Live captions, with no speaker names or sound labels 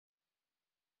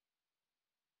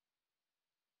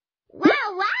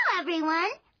everyone.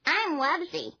 I'm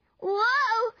Wubbzy.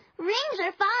 Whoa! Rings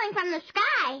are falling from the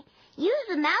sky. Use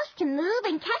the mouse to move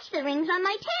and catch the rings on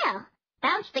my tail.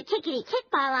 Bounce the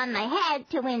kickity-kick ball on my head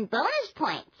to win bonus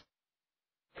points.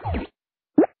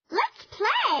 Let's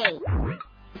play!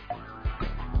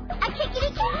 A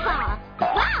kickity-kick ball.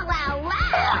 Wow, wow,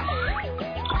 wow!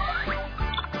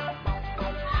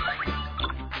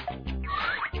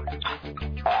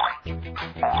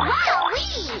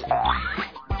 Wow-wee!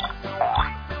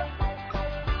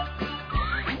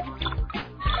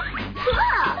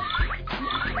 Cool!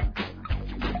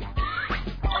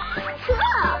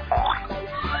 Cool!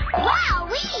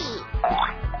 Wow-wee!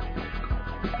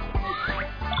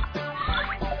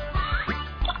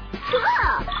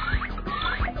 Cool!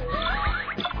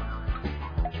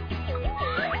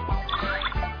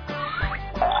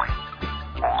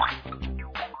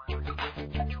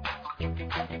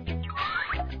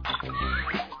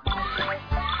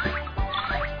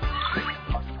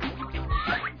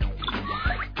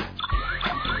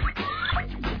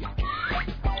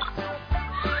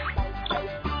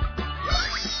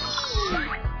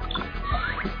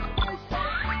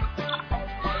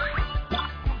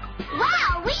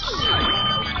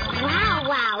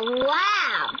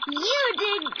 Wow, you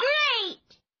did great!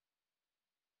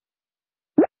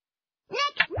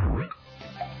 Next!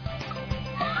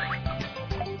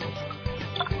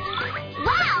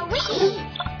 Wow-wee!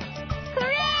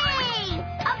 Hooray!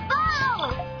 A ball!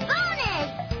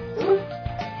 Bonus!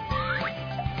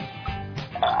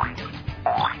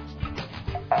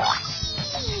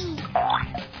 Whee!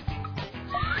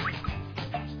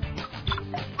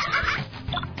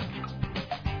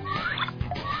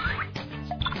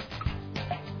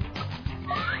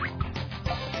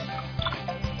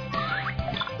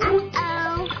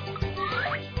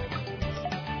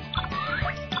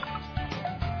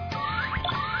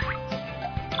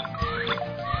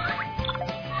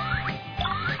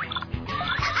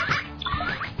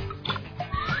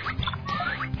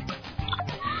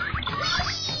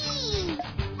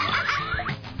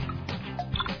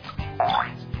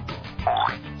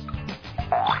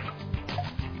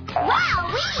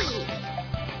 Wow-wee!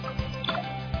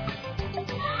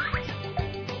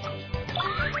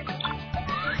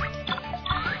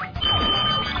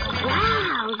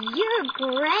 Wow, you're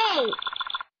great!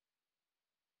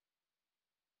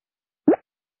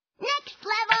 Next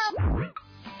level!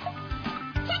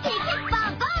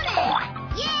 Kickity-kick-ball bonus!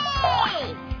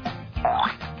 Yay!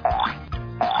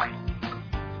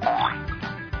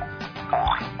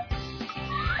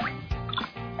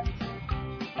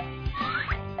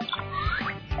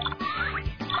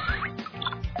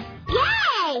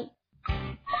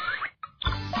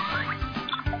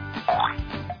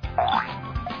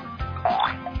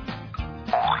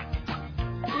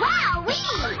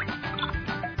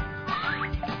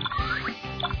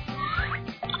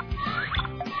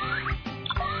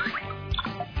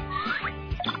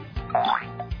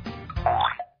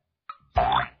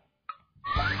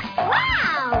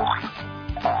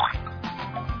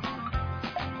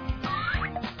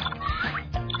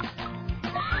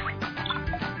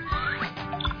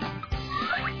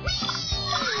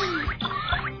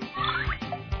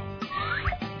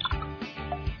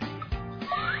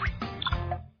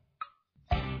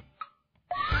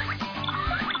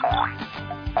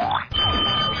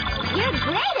 You're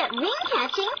great at ring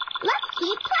catching. Let's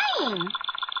keep playing.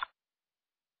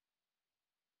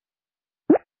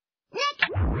 Next.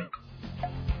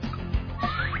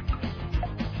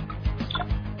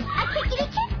 A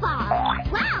kickity-kick ball.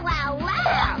 Wow, wow,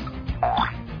 wow.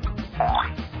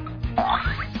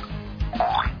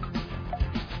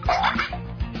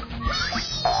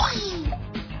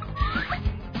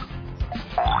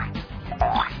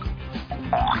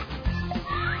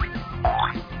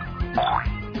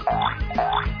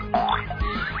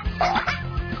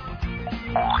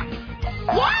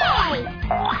 Yay!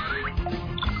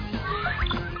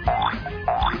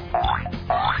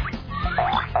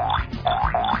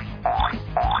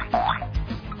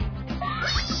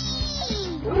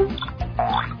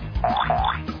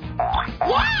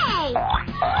 Yay!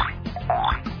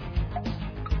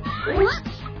 Whoop!